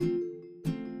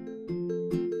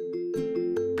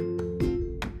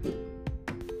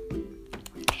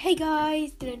Hey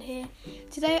guys, Dylan here.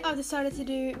 Today I've decided to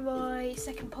do my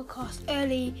second podcast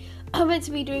early. I'm meant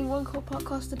to be doing one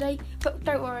podcast today, but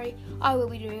don't worry, I will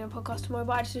be doing a podcast tomorrow,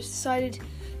 but I just decided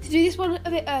to do this one a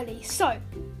bit early. So,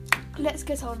 let's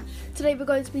get on. Today we're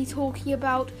going to be talking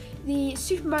about the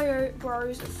Super Mario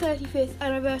Bros. 35th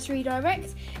Anniversary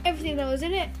Direct, everything that was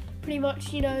in it, pretty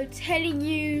much, telling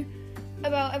you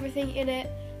about everything in it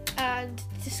and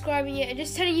describing it and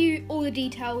just telling you all the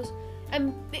details.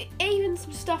 And even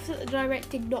some stuff that the Direct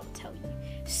did not tell you.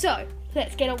 So,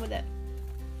 let's get on with it.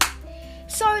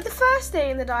 So, the first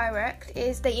thing in the Direct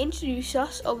is they introduce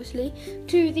us, obviously,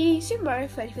 to the Super Mario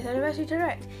 35th Anniversary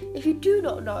Direct. If you do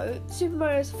not know, Super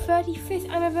Mario's 35th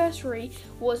anniversary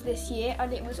was this year,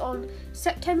 and it was on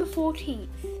September 14th.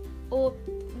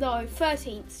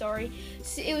 13th, sorry.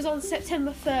 So it was on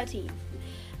September 13th.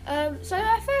 So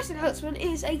our first announcement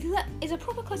is a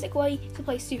proper classic way to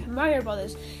play Super Mario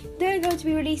Brothers. They're going to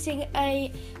be releasing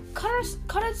a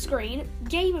coloured screen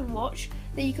Game & Watch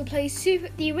that you can play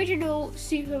the original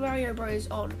Super Mario Bros.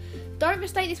 On. Don't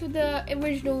mistake this with the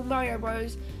original Mario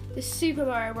Bros. The Super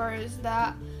Mario Bros.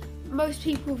 That most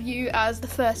people view as the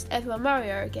first ever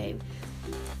Mario game.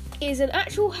 It is an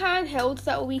actual handheld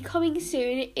that will be coming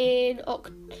soon in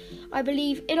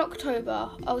October.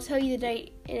 I'll tell you the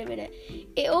date in a minute.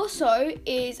 It also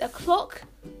is a clock,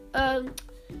 and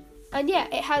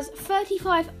it has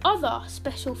 35 other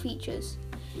special features.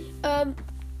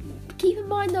 Keep in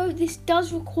mind though, this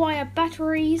does require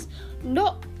batteries,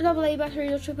 not AA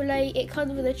batteries or AAA. It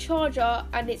comes with a charger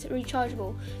and it's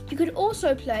rechargeable. You could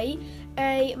also play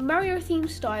a Mario themed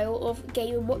style of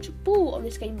Game & Watch Ball on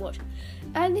this Game & Watch,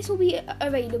 and this will be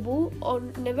available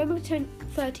on November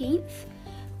 13th.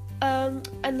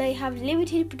 And they have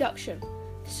limited production.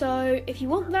 So if you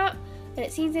want that and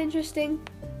it seems interesting,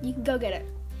 you can go get it.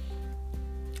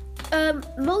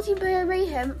 Multiplayer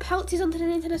Mayhem pounces onto the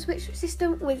Nintendo Switch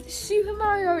system with Super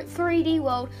Mario 3D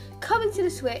World coming to the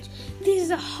Switch. This is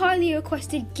a highly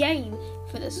requested game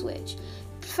for the Switch.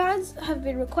 Fans have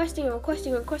been requesting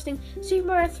Super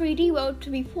Mario 3D World to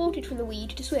be ported from the Wii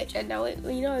to the Switch, and now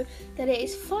we know that it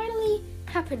is finally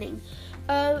happening.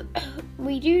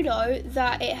 We do know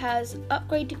that it has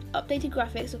updated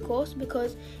graphics, of course,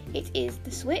 because it is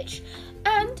the Switch,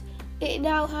 and it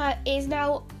is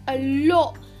now a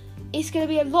lot. It's going to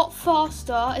be a lot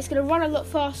faster. It's going to run a lot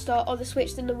faster on the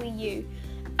Switch than the Wii U,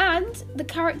 and the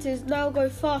characters now go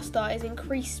faster as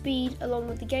increased speed along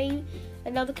with the game,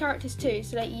 and now the characters too,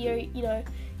 so that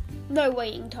no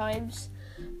waiting times.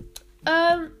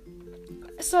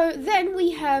 So then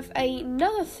we have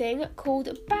another thing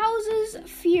called Bowser's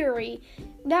Fury.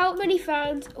 Now, many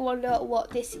fans wonder what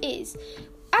this is.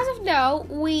 As of now,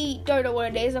 we don't know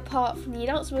what it is, apart from the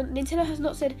announcement. Nintendo has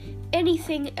not said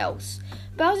anything else.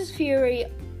 Bowser's Fury,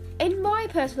 in my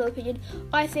personal opinion,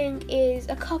 I think is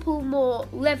a couple more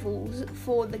levels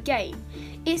for the game.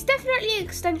 It's definitely an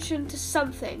extension to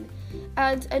something,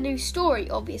 and a new story,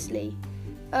 obviously.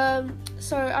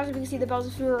 So, as you can see, the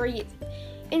Bowser's Fury...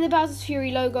 In the Bowser's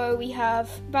Fury logo, we have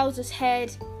Bowser's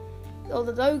head, or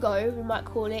the logo, we might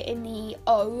call it, in the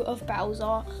O of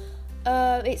Bowser.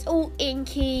 It's all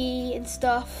inky and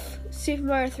stuff. Super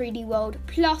Mario 3D World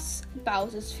plus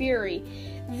Bowser's Fury.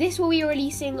 This will be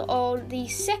releasing on the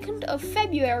 2nd of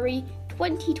February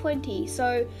 2020,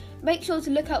 so make sure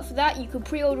to look out for that. You can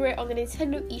pre-order it on the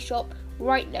Nintendo eShop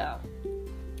right now.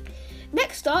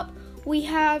 Next up, we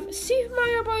have Super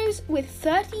Mario Bros. With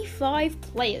 35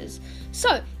 players.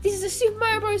 So, this is a Super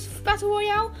Mario Bros. Battle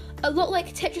Royale, a lot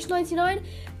like Tetris 99.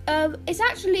 It's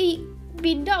actually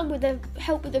been done with the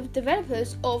help of the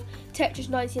developers of Tetris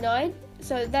 99.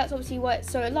 So that's obviously why it's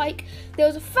so alike. There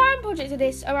was a fan project of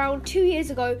this around 2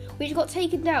 years ago, which got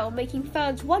taken down, making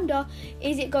fans wonder,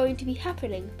 is it going to be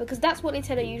happening? Because that's what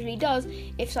Nintendo usually does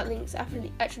if something's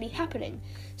actually happening.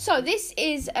 So, this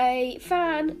is a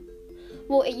fan...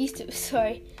 Well, it used to...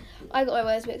 Sorry, I got my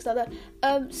words mixed up there.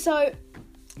 So,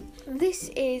 this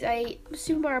is a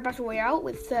Super Mario Battle Royale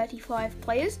with 35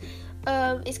 players.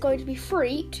 It's going to be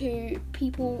free to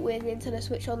people with Nintendo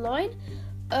Switch Online.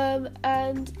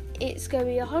 And it's going to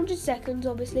be 100 seconds,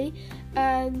 obviously.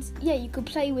 And, yeah, you can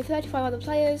play with 35 other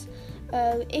players.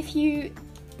 If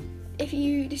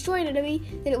you destroy an enemy,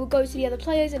 then it will go to the other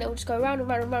players and it will just go round and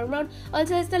round and round and round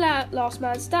until it's the last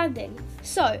man standing.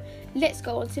 So, let's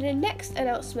go on to the next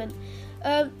announcement.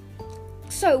 In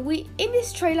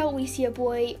this trailer we see a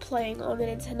boy playing on the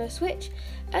Nintendo Switch,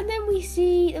 and then we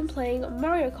see them playing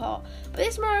Mario Kart. But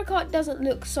this Mario Kart doesn't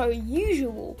look so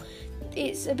usual.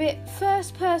 It's a bit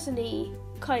first-person-y,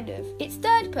 kind of. It's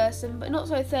third person, but not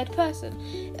so third person.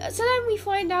 So then we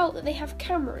find out that they have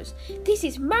cameras. This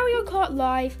is Mario Kart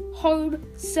Live Home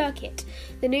Circuit,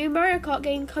 the new Mario Kart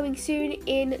game coming soon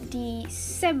in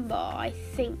December, I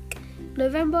think.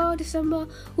 November, December,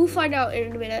 we'll find out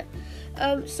in a minute.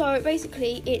 So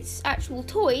basically it's actual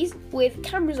toys with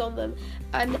cameras on them,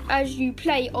 and as you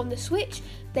play on the Switch,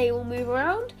 they will move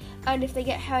around, and if they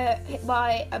get hit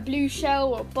by a blue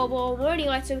shell or a bubble or any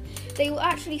item, they will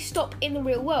actually stop in the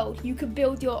real world. You can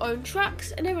build your own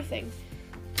tracks and everything.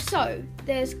 So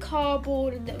there's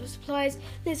cardboard and there's supplies.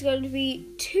 There's going to be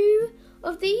 2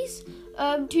 of these,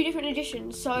 2 different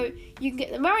editions. So you can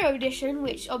get the Mario edition,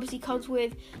 which obviously comes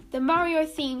with the Mario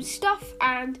themed stuff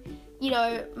and,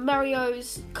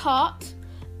 Mario's kart.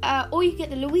 Or you can get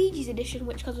the Luigi's edition,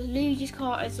 which comes with Luigi's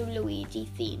kart and some Luigi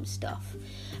themed stuff.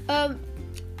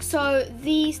 So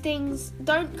these things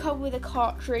don't come with a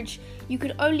cartridge. You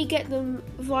can only get them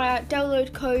via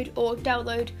download code or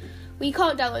download. Well, you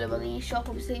can't download them on the eShop,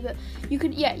 obviously, but you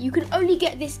can only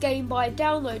get this game by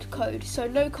download code. So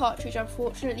no cartridge,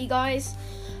 unfortunately, guys.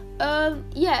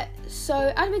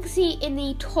 So as we can see in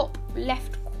the top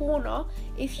left corner,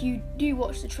 if you do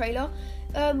watch the trailer,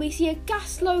 we see a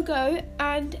gas logo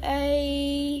and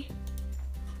a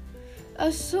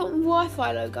sort of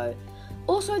Wi-Fi logo.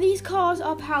 Also, these cars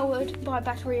are powered by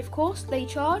battery, of course. They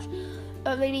charge.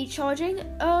 They need charging.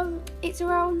 It's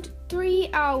around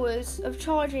 3 hours of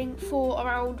charging for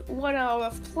around 1 hour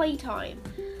of playtime.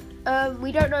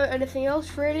 We don't know anything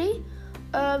else really.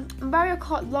 Mario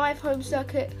Kart Live Home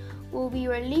Circuit will be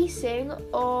releasing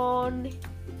on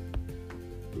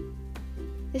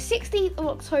the 16th of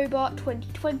October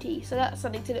 2020, so that's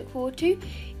something to look forward to.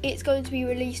 It's going to be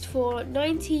released for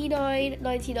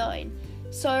 $99.99,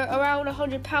 so around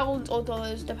 £100 or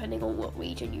dollars, depending on what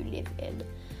region you live in.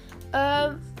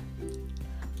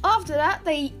 After that,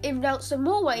 they announced some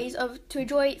more ways to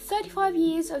enjoy 35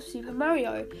 years of Super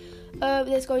Mario.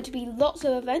 There's going to be lots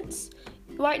of events.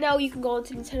 Right now, you can go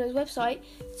onto Nintendo's website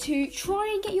to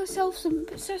try and get yourself some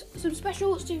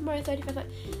special Super Mario 35th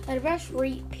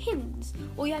Anniversary pins.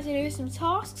 All you have to do is some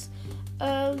tasks,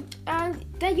 and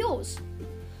they're yours.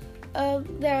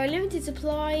 There are limited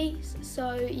supplies,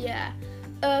 so yeah.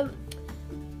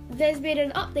 There's been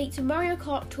an update to Mario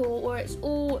Kart Tour where it's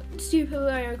all Super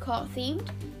Mario Kart themed.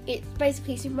 It's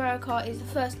basically Super Mario Kart is the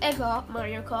first ever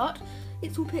Mario Kart.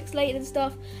 It's all pixelated and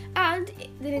stuff, and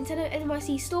the Nintendo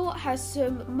NYC store has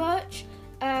some merch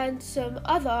and some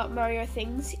other Mario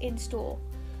things in store.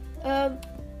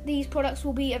 These products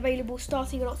will be available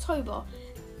starting in October.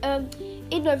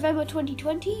 In November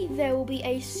 2020, there will be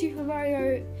a Super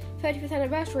Mario 35th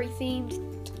Anniversary themed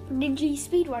Ninja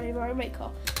Speedrun in Mario Maker.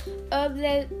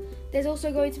 There's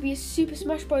also going to be a Super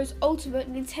Smash Bros.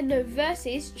 Ultimate Nintendo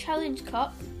Versus Challenge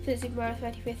Cup for the Super Mario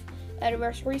 35th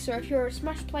Anniversary. So if you're a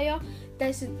Smash player,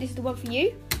 this is the one for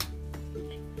you.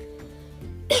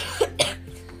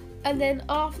 And then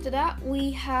after that,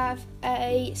 we have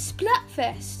a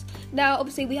Splatfest. Now,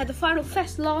 obviously, we had the final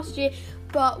fest last year,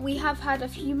 but we have had a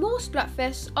few more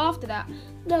Splatfests after that.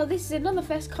 Now, this is another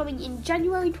fest coming in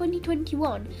January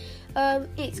 2021. The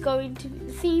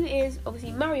theme is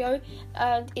obviously Mario,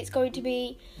 and it's going to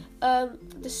be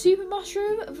the Super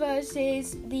Mushroom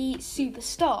versus the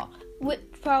Superstar. Which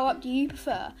power-up do you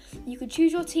prefer? You can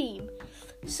choose your team.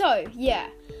 So, yeah.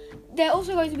 They're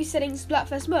also going to be selling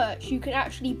Splatfest merch. You can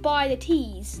actually buy the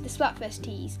tees, the Splatfest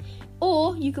tees.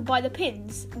 Or you can buy the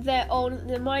pins. They're on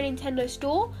the My Nintendo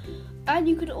store. And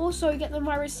you can also get them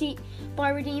by receipt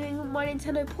by redeeming My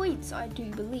Nintendo points, I do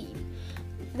believe.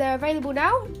 They're available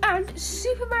now, and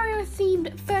Super Mario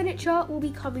themed furniture will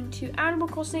be coming to Animal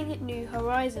Crossing New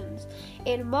Horizons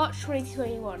in March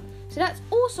 2021. So that's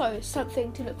also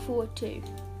something to look forward to.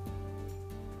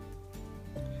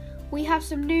 We have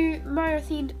some new Mario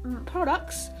themed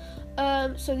products.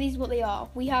 So these are what they are.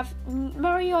 We have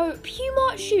Mario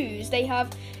Puma shoes. They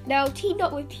have now teamed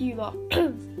up with Puma.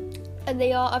 And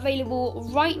they are available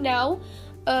right now.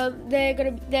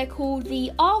 They're called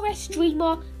the RS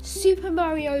Dreamer Super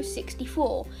Mario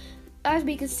 64. As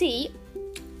we can see,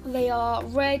 they are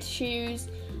red shoes,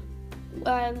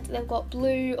 and they've got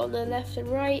blue on the left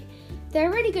and right. They're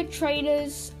really good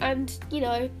trainers, and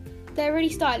they're really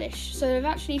stylish. So they've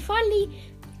actually finally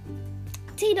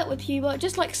teamed up with Puma,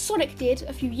 just like Sonic did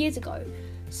a few years ago.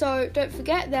 So don't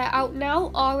forget, they're out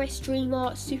now. RS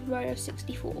Dreamer Super Mario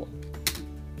 64.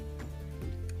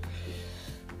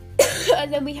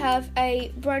 And then we have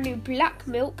a brand new Black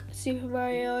Milk Super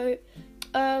Mario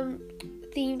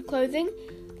themed clothing.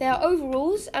 They are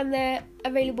overalls, and they're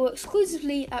available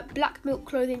exclusively at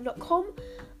blackmilkclothing.com.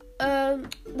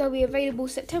 They'll be available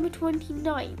September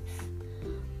 29th.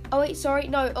 Oh wait, sorry,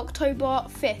 no, October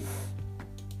 5th.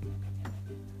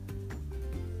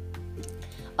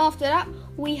 After that,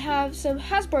 we have some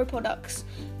Hasbro products.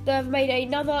 They've made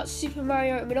another Super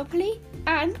Mario Monopoly,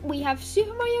 and we have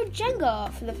Super Mario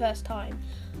Jenga for the first time.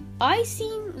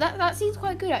 That seems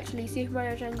quite good actually, Super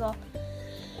Mario Jenga.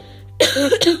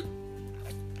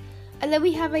 And then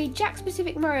we have a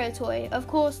Jack-specific Mario toy. Of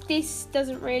course, this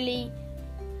doesn't really,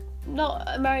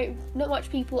 not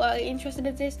much people are interested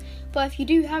in this, but if you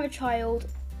do have a child,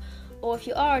 or if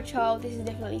you are a child, this is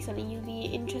definitely something you'll be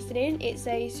interested in. It's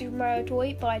a Super Mario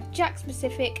toy by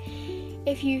Jack-specific.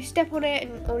 If you step on it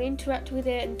or interact with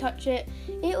it and touch it,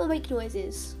 it will make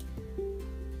noises.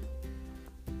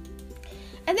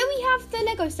 And then we have the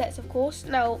Lego sets, of course.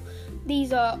 Now,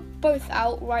 these are both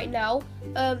out right now.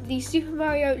 The Super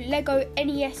Mario Lego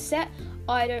NES set,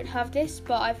 I don't have this,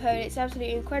 but I've heard it's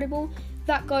absolutely incredible.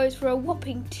 That goes for a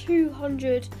whopping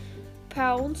 £200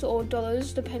 or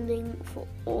dollars, depending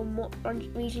on what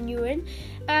region you're in.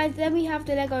 And then we have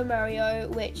the Lego Mario,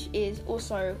 which is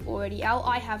also already out.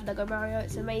 I have Lego Mario,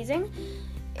 it's amazing.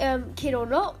 Kid or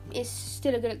not, it's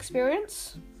still a good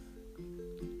experience.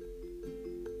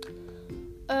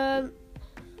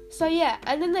 So yeah,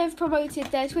 and then they've promoted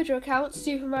their Twitter account,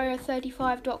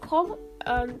 SuperMario35.com,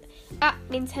 at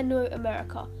Nintendo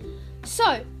America.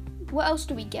 So, what else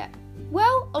do we get?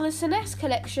 Well, on the SNES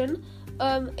collection,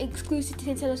 exclusive to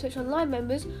Nintendo Switch Online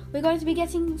members, we're going to be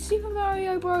getting Super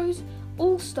Mario Bros.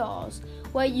 All-Stars,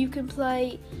 where you can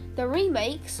play the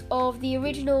remakes of the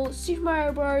original Super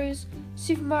Mario Bros.,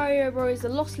 Super Mario Bros. The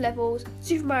Lost Levels,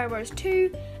 Super Mario Bros.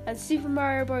 2, and Super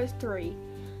Mario Bros. 3.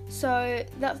 So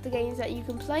that's the games that you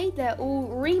can play. They're all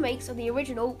remakes of the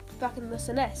original back in the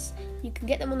SNES. You can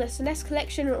get them on the SNES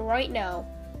collection right now.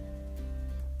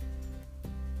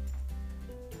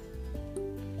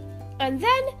 And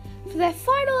then, for their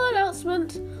final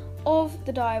announcement of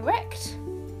the Direct,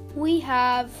 we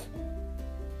have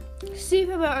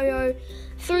Super Mario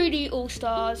 3D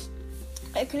All-Stars,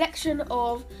 a collection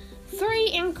of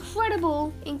 3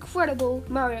 incredible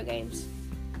Mario games.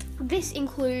 This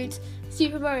includes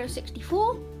Super Mario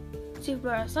 64, Super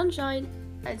Mario Sunshine,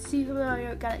 and Super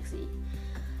Mario Galaxy.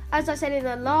 As I said in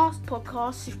the last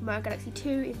podcast, Super Mario Galaxy 2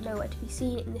 is nowhere to be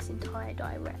seen in this entire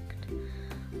Direct.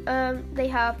 They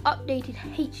have updated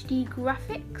HD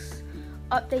graphics,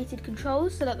 updated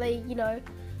controls so that they've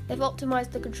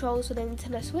optimized the controls for the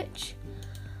Nintendo Switch.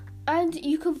 And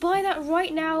you can buy that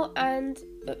right now, and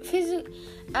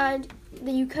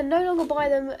you can no longer buy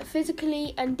them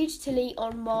physically and digitally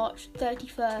on March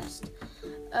 31st,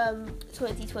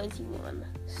 2021.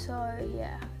 So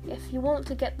yeah, if you want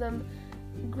to get them,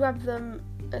 grab them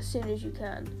as soon as you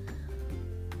can.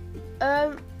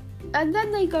 And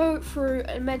then they go through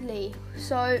a medley.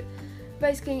 So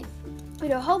basically,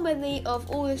 a whole medley of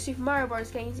all the Super Mario Bros.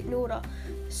 Games in order.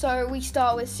 So we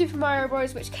start with Super Mario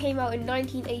Bros., which came out in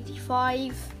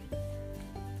 1985.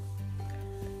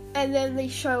 And then they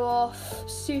show off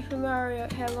Super Mario,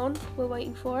 hang on, we're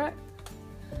waiting for it.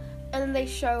 And then they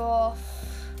show off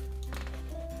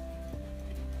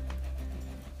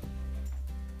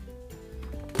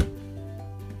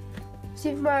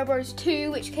Super Mario Bros. 2,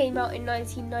 which came out in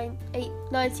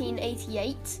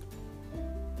 1988.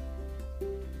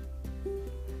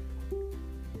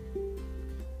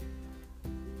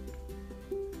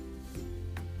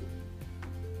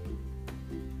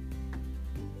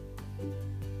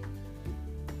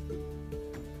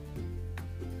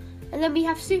 And then we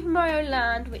have Super Mario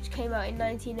Land, which came out in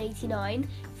 1989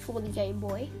 for the Game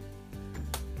Boy.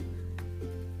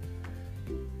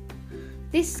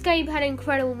 This game had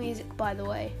incredible music, by the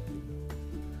way.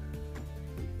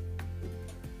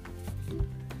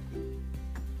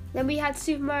 Then we had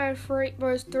Super Mario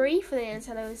Bros. 3 for the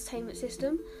Nintendo Entertainment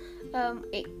System.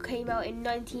 It came out in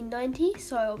 1990,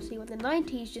 so obviously when the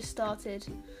 90s just started.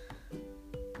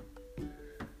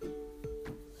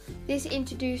 This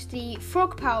introduced the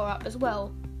Frog power-up as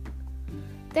well.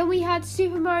 Then we had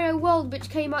Super Mario World, which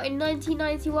came out in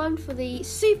 1991 for the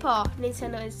Super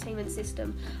Nintendo Entertainment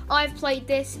System. I've played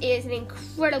this. It is an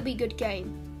incredibly good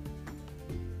game.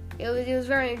 It was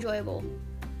very enjoyable.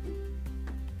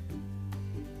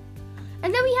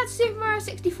 And then we had Super Mario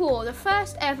 64, the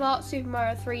first ever Super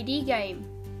Mario 3D game.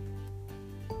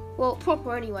 Well,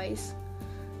 proper anyways.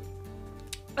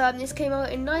 This came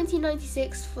out in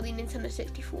 1996 for the Nintendo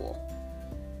 64.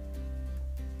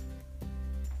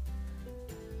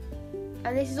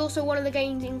 And this is also one of the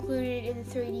games included in the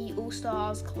 3D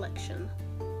All-Stars collection.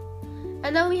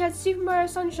 And then we had Super Mario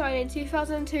Sunshine in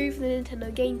 2002 for the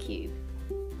Nintendo GameCube.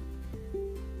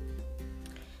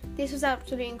 This was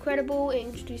absolutely incredible. It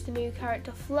introduced a new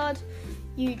character, Flood,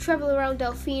 You travel around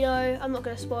Delfino. I'm not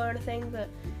going to spoil anything, but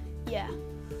yeah.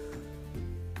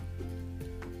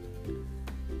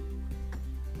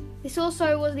 This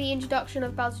also was the introduction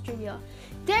of Bowser Jr.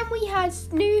 Then we had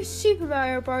new Super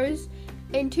Mario Bros.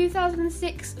 In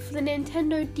 2006 for the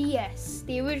Nintendo DS.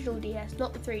 The original DS,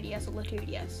 not the 3DS or the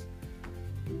 2DS.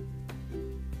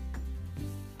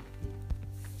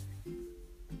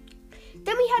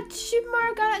 Then we had Super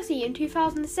Mario Galaxy in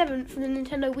 2007 for the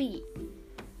Nintendo Wii.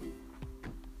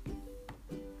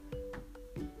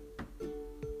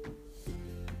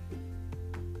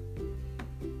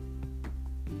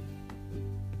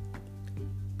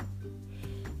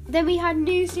 Then we had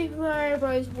new Super Mario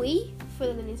Bros. Wii for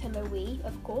the Nintendo Wii,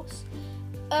 of course.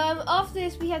 After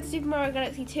this, we had Super Mario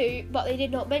Galaxy 2, but they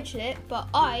did not mention it, but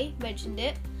I mentioned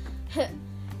it.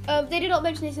 They did not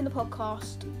mention this in the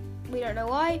podcast. We don't know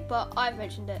why, but I've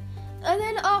mentioned it. And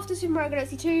then after Super Mario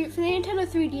Galaxy 2, for the Nintendo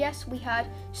 3DS, we had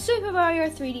Super Mario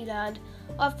 3D Land.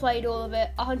 I've played all of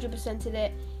it, 100%ed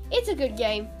it. It's a good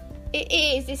game.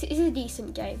 It's a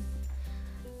decent game.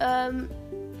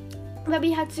 Then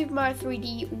we had Super Mario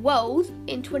 3D World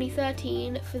in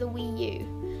 2013 for the Wii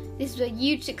U. This was a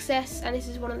huge success, and this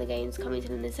is one of the games coming to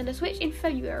the Nintendo Switch in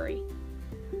February.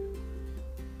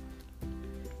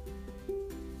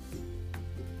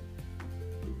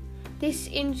 This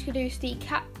introduced the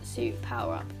cat suit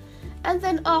power-up. And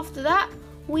then after that,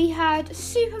 we had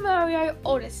Super Mario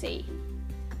Odyssey.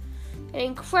 An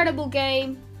incredible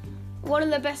game. One of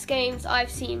the best games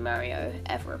I've seen Mario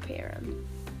ever appear in.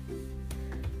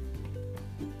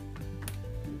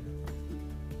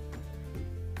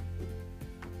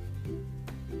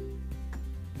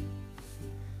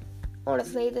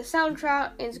 Honestly, the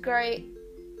soundtrack is great,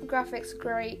 graphics are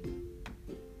great.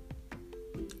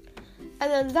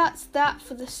 And then that's that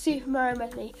for the Super Mario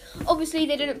medley. Obviously,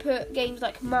 they didn't put games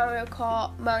like Mario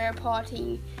Kart, Mario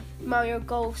Party, Mario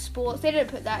Golf Sports. They didn't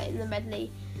put that in the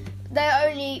medley. They're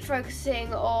only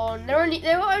focusing on. They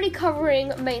were only covering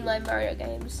mainline Mario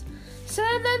games. So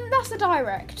then that's the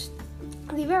Direct.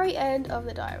 The very end of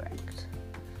the Direct.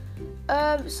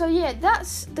 So yeah,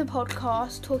 that's the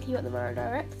podcast talking about the Mario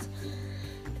Direct.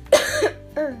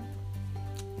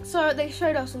 So they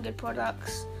showed us some good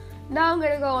products. Now I'm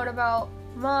going to go on about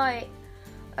my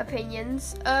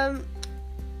opinions.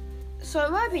 So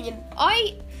in my opinion,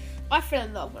 I fell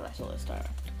in love when I saw this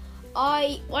Direct.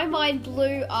 My mind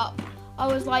blew up. I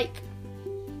was like,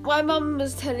 my mum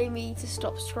was telling me to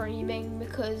stop streaming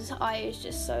because I was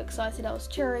just so excited. I was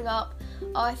cheering up.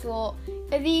 I thought,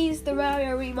 are these the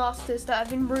Mario remasters that have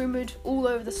been rumoured all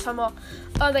over the summer?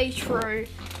 Are they true?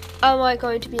 Am I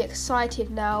going to be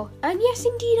excited now? And yes,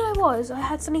 indeed I was. I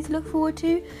had something to look forward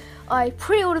to. I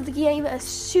pre-ordered the game as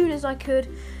soon as I could.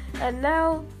 And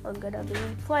now I'm going to be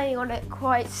playing on it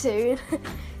quite soon.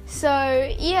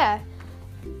 So, yeah.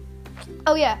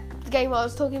 Oh yeah, the game I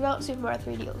was talking about, Super Mario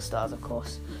 3D All-Stars, of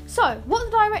course. So, what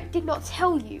the Direct did not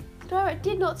tell you. The Direct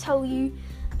did not tell you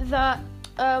that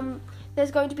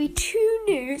there's going to be 2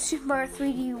 new Super Mario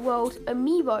 3D World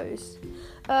amiibos.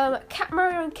 Cat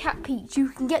Mario and Cat Peach. You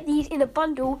can get these in a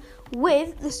bundle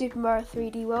with the Super Mario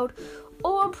 3D World,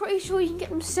 or I'm pretty sure you can get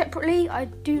them separately. I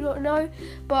do not know,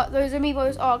 but those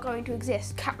amiibos are going to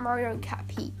exist. Cat Mario and Cat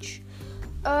Peach.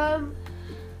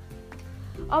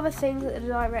 Other things that the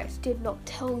Direct did not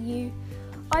tell you,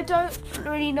 I don't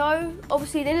really know.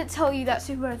 Obviously, they didn't tell you that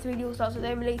Super Mario 3D All-Stars were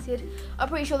related. I'm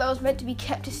pretty sure that was meant to be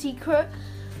kept a secret.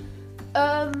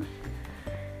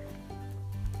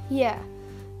 Yeah.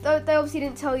 They obviously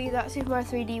didn't tell you that Super Mario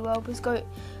 3D World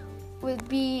would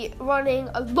be running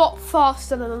a lot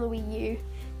faster than on the Wii U.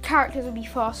 Characters would be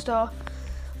faster,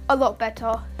 a lot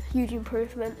better, huge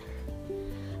improvement.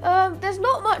 There's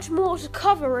not much more to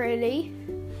cover really.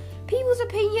 People's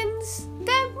opinions,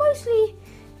 they're mostly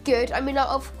good. I mean,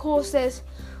 of course, there's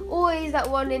always that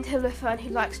one Nintendo fan who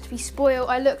likes to be spoiled.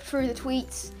 I looked through the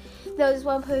tweets. There was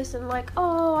one person like,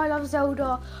 oh, I love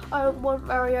Zelda, I don't want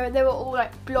Mario, and they were all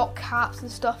like block caps and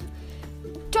stuff.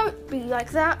 Don't be like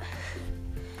that.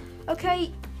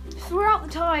 Okay, throughout the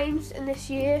times in this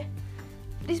year,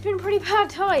 it's been pretty bad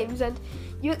times, and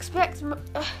you expect...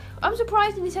 I'm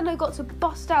surprised Nintendo got to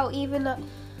bust out even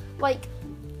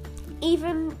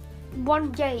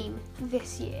one game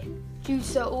this year, due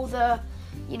to all the,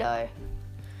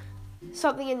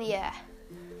 something in the air.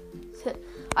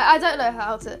 I don't know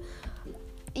how to...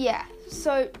 Yeah,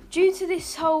 so due to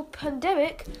this whole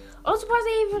pandemic, I'm surprised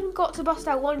they even got to bust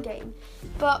out one game.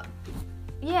 But,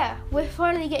 yeah, we're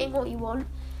finally getting what you want.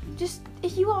 Just,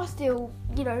 if you are still,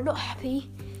 not happy,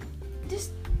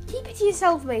 just keep it to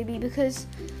yourself maybe, because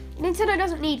Nintendo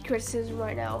doesn't need criticism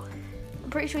right now. I'm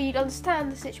pretty sure you'd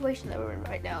understand the situation that we're in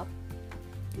right now.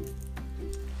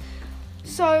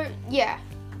 So, yeah.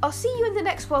 I'll see you in the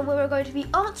next one where we're going to be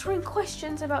answering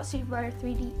questions about Super Mario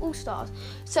 3D All-Stars.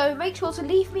 So make sure to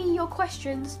leave me your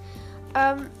questions,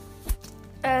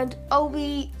 and I'll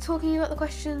be talking about the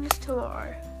questions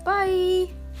tomorrow. Bye!